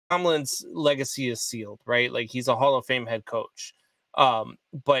Tomlin's legacy is sealed, right? Like he's a Hall of Fame head coach.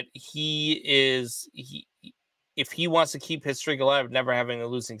 But if he wants to keep his streak alive, never having a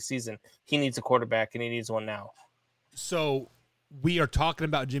losing season, he needs a quarterback, and he needs one now. So we are talking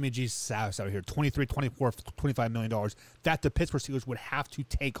about Jimmy G's salary out here, $23, $24, $25 million that the Pittsburgh Steelers would have to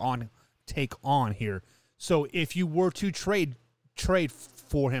take on here. So if you were to trade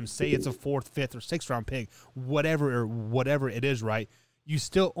for him, say it's a 4th, 5th, or 6th round pick, whatever it is, right? You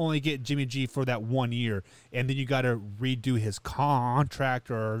still only get Jimmy G for that 1 year, and then you got to redo his contract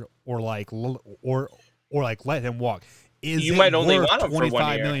or let him walk. You might only want him for 1 year.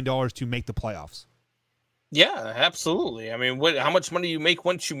 $25 million to make the playoffs. Yeah, absolutely. I mean, how much money you make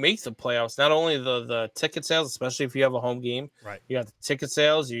once you make the playoffs? Not only the ticket sales, especially if you have a home game. Right. You got the ticket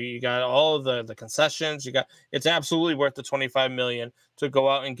sales. You got all of the concessions. It's absolutely worth the $25 million to go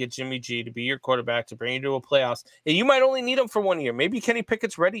out and get Jimmy G to be your quarterback, to bring you to a playoffs. And you might only need him for 1 year. Maybe Kenny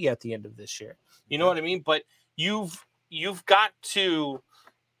Pickett's ready at the end of this year. You know what I mean? But you've got to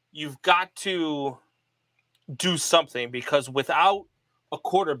do something, because without a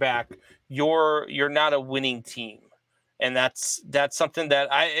quarterback, you're not a winning team. And that's something that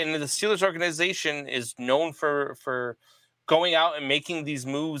the Steelers organization is known for going out and making these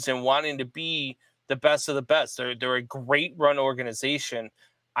moves and wanting to be the best of the best. They're a great run organization.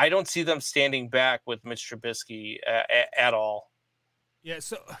 I don't see them standing back with Mitch Trubisky at all. Yeah,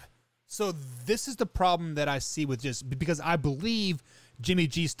 so this is the problem that I see with, just because I believe Jimmy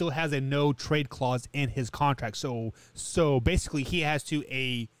G still has a no trade clause in his contract. So basically he has to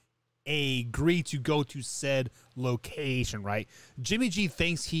agree to go to said location, right? Jimmy G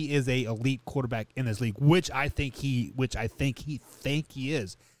thinks he is a elite quarterback in this league, which I think he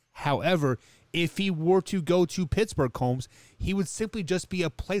is. However, if he were to go to Pittsburgh, Combs, he would simply just be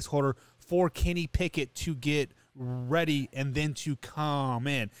a placeholder for Kenny Pickett to get ready and then to come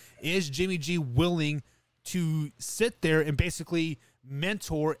in. Is Jimmy G willing to sit there and basically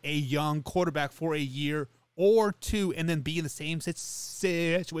mentor a young quarterback for a year or two and then be in the same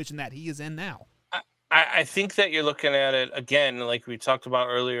situation that he is in now? I think that you're looking at it, again, like we talked about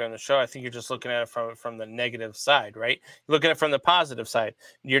earlier in the show. I think you're just looking at it from the negative side, right? You're looking at it from the positive side.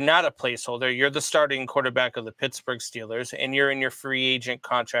 You're not a placeholder. You're the starting quarterback of the Pittsburgh Steelers, and you're in your free agent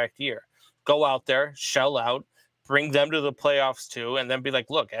contract year. Go out there, shell out, bring them to the playoffs too, and then be like,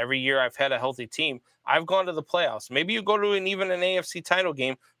 look, every year I've had a healthy team, I've gone to the playoffs. Maybe you go to even an AFC title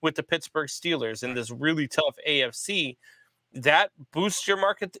game with the Pittsburgh Steelers in this really tough AFC. That boosts your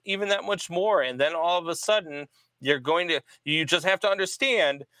market even that much more. And then all of a sudden, you just have to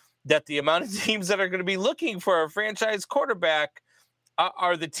understand that the amount of teams that are going to be looking for a franchise quarterback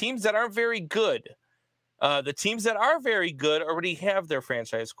are the teams that aren't very good. The teams that are very good already have their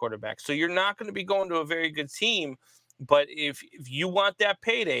franchise quarterback. So you're not going to be going to a very good team. But if you want that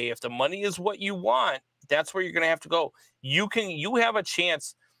payday, if the money is what you want, that's where you're going to have to go. You have a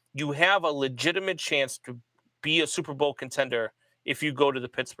chance. You have a legitimate chance to be a Super Bowl contender if you go to the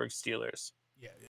Pittsburgh Steelers. Yeah.